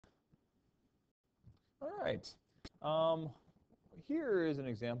All right. Um, Here is an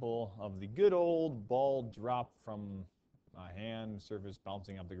example of the good old ball drop from a hand surface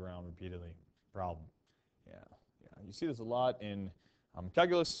bouncing up the ground repeatedly problem. Yeah, yeah. You see this a lot in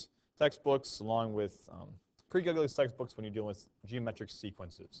calculus textbooks along with pre-calculus textbooks when you're dealing with geometric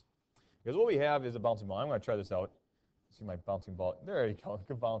sequences. Because what we have is a bouncing ball. I'm going to try this out. See my bouncing ball. There you go.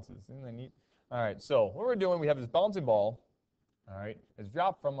 Good bounces. Isn't that neat? All right, so what we're doing, we have this bouncing ball. All right, it's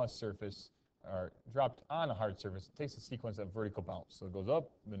dropped from a surface, or dropped on a hard surface. It takes a sequence of vertical bounce. So it goes up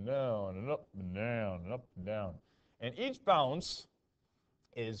and down and up and down and up and down. And each bounce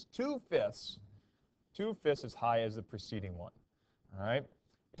is 2/5 as high as the preceding one. All right,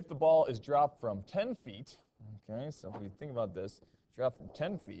 if the ball is dropped from 10 feet, okay, so if we think about this, drop from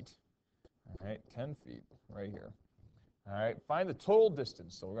 10 feet, all right, 10 feet right here. All right, find the total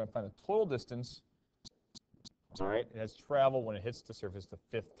distance. So we're going to find the total distance. All right, it has traveled when it hits the surface the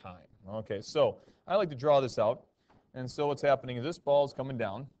 5th time. Okay, so I like to draw this out. And so what's happening is this ball is coming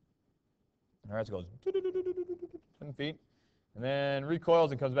down. All right, so it goes 10 feet. And then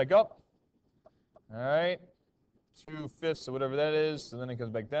recoils and comes back up. All right, 2/5 or whatever that is. So then it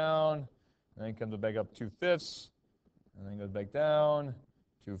comes back down. And then it comes back up 2/5. And then it goes back down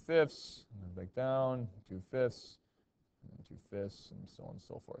 2/5. And then back down 2/5. And 2/5, and so on and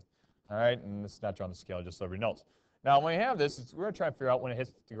so forth. All right, and it's not drawn on the scale, just so everybody knows. Now, when we have this, we're going to try and figure out when it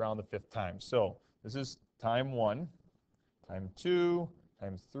hits the ground the 5th time. So this is time 1, time 2,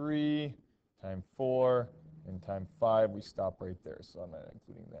 time 3, time 4, and time 5. We stop right there, so I'm not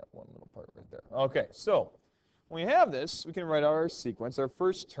including that one little part right there. Okay, so when we have this, we can write out our sequence. Our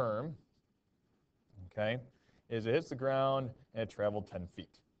first term, okay, is it hits the ground and it traveled 10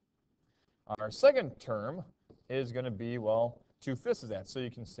 feet. Our second term is going to be, well, 2/5 of that. So you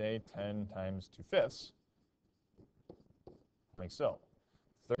can say 10 times 2/5, like so.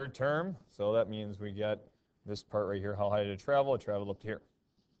 Third term, so that means we get this part right here. How high did it travel? It traveled up to here.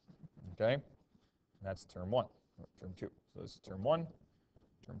 Okay? And that's term 1, or term 2. So this is term 1,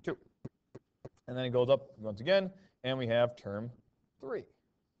 term 2. And then it goes up once again, and we have term 3.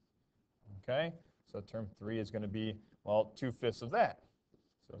 Okay? So term 3 is going to be, well, 2/5 of that.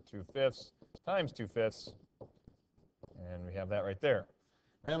 So 2/5 times 2/5. And we have that right there.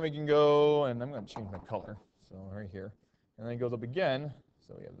 And we can go, and I'm going to change my color. So right here. And then it goes up again.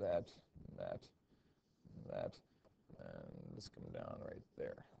 So we have that, that, that, and this coming down right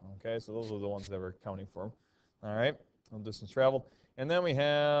there. Okay, so those are the ones that we're counting for. All right, distance traveled. And then we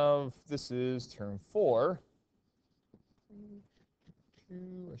have, this is term 4.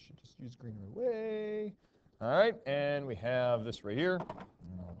 I should just use green right away. All right, and we have this right here.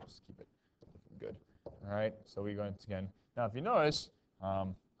 I'll just keep it good. All right, so we go into again. Now, if you notice,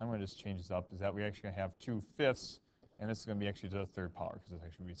 I'm going to just change this up, is that we actually have 2/5, and this is going to be actually to the 3rd power, because it's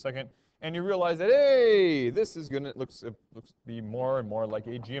actually going to be 2nd. And you realize that, hey, this is going to looks to be more and more like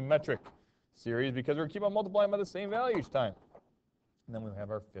a geometric series, because we're keep on multiplying by the same value each time. And then we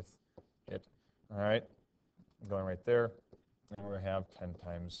have our 5th hit. All right, going right there. And we're going to have 10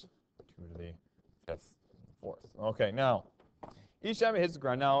 times 2 to the 5th, 4th. Okay, now, each time it hits the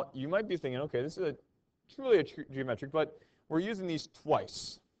ground. Now, you might be thinking, okay, this is truly a geometric, but we're using these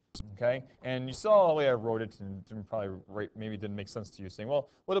twice, okay? And you saw the way I wrote it, and didn't probably maybe didn't make sense to you, saying, well,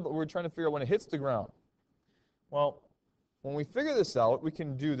 what about we're trying to figure out when it hits the ground? Well, when we figure this out, we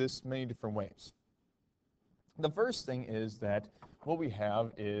can do this many different ways. The first thing is that what we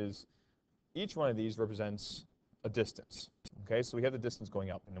have is each one of these represents a distance, okay? So we have the distance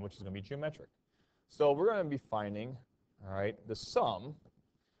going up, and which is going to be geometric. So we're going to be finding, all right, the sum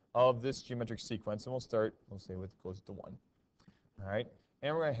of this geometric sequence, and we'll start, let's say, with goes to 1. All right,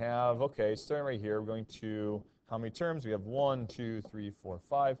 and we're going to have, okay, starting right here, we're going to, how many terms? We have 1, 2, 3, 4,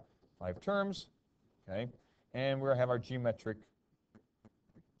 5 terms, okay? And we're going to have our geometric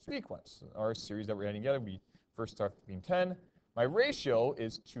sequence, our series that we're adding together. We first start being 10. My ratio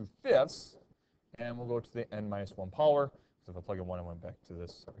is 2/5, and we'll go to the n minus 1 power. So if I plug in 1, I went back to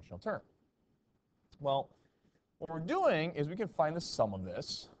this original term. Well, what we're doing is we can find the sum of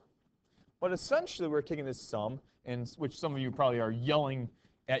this. But essentially, we're taking this sum, and which some of you probably are yelling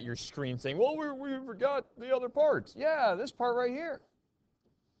at your screen saying, well, we forgot the other parts. Yeah, this part right here.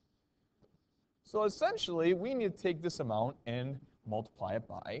 So essentially, we need to take this amount and multiply it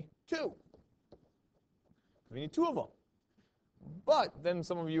by 2. We need 2 of them. But then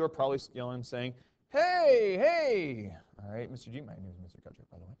some of you are probably yelling and saying, hey, hey. All right, Mr. G, my name is Mr. Kutcher,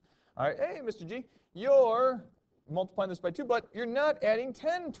 by the way. All right, hey, Mr. G, you're multiplying this by 2, but you're not adding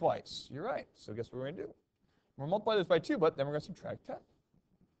 10 twice. You're right. So guess what we're going to do? We're multiply this by 2, but then we're going to subtract 10.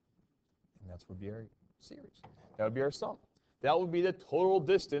 And that's would be our series. That would be our sum. That would be the total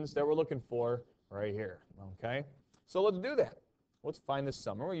distance that we're looking for right here. Okay, so let's do that. Let's find this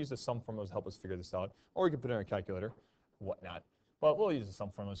sum. We're going to use the sum formulas to help us figure this out, or we can put it in a calculator, whatnot. But we'll use the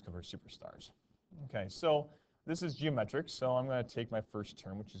sum formulas because we're superstars. Okay, so this is geometric, so I'm going to take my first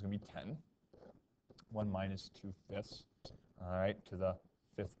term, which is going to be 10. 1 minus 2/5, all right, to the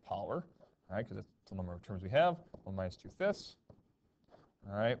 5th power, all right, because that's the number of terms we have. 1 minus 2/5.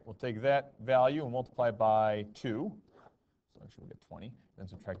 All right, we'll take that value and multiply by 2. So actually we'll get 20, then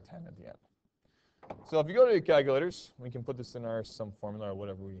subtract 10 at the end. So if you go to your calculators, we can put this in our sum formula or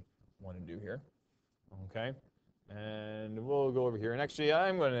whatever we want to do here. Okay, and we'll go over here. And actually,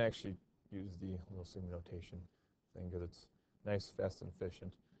 I'm going to actually use the little sigma notation thing because it's nice, fast, and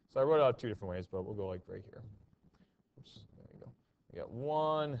efficient. So I wrote it out 2 different ways, but we'll go like right here. Oops, there you go. We got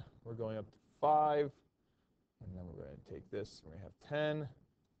 1. We're going up to 5. And then we're going to take this. We're going to have 10. And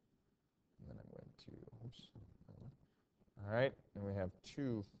then I'm going to, oops. All right, and we have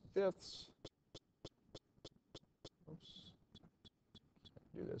 2/5. Oops.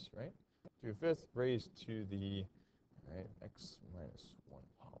 Do this, right? 2/5 raised to the, right, x minus 1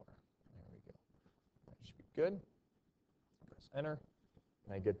 power. There we go. That should be good. Press enter.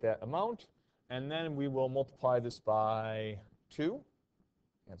 And I get that amount. And then we will multiply this by 2.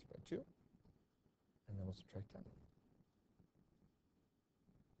 Answer by 2. And then we'll subtract 10.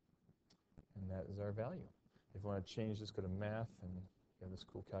 And that is our value. If you want to change this, go to math, and you have this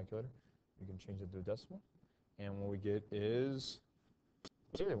cool calculator. You can change it to a decimal. And what we get is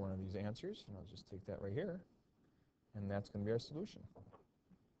either one of these answers. And I'll just take that right here. And that's going to be our solution.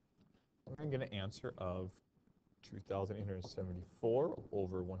 We're going to get an answer of 2,874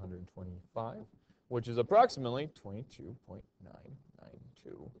 over 125, which is approximately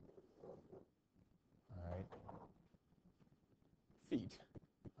 22.992. All right, feet.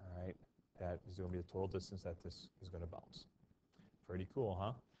 All right, that is going to be the total distance that this is going to bounce. Pretty cool,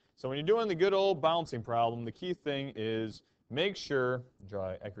 huh? So when you're doing the good old bouncing problem, the key thing is make sure, draw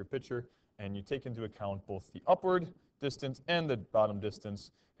an accurate picture, and you take into account both the upward distance and the bottom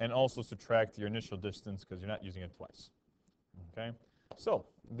distance, and also subtract your initial distance because you're not using it twice. Okay, so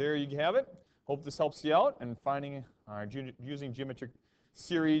there you have it. Hope this helps you out in finding using geometric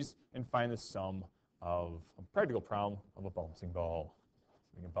series and find the sum of a practical problem of a bouncing ball.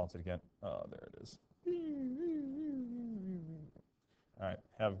 So we can bounce it again. Oh, there it is. All right,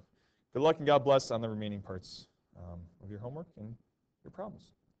 have good luck and God bless on the remaining parts of your homework and your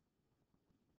problems.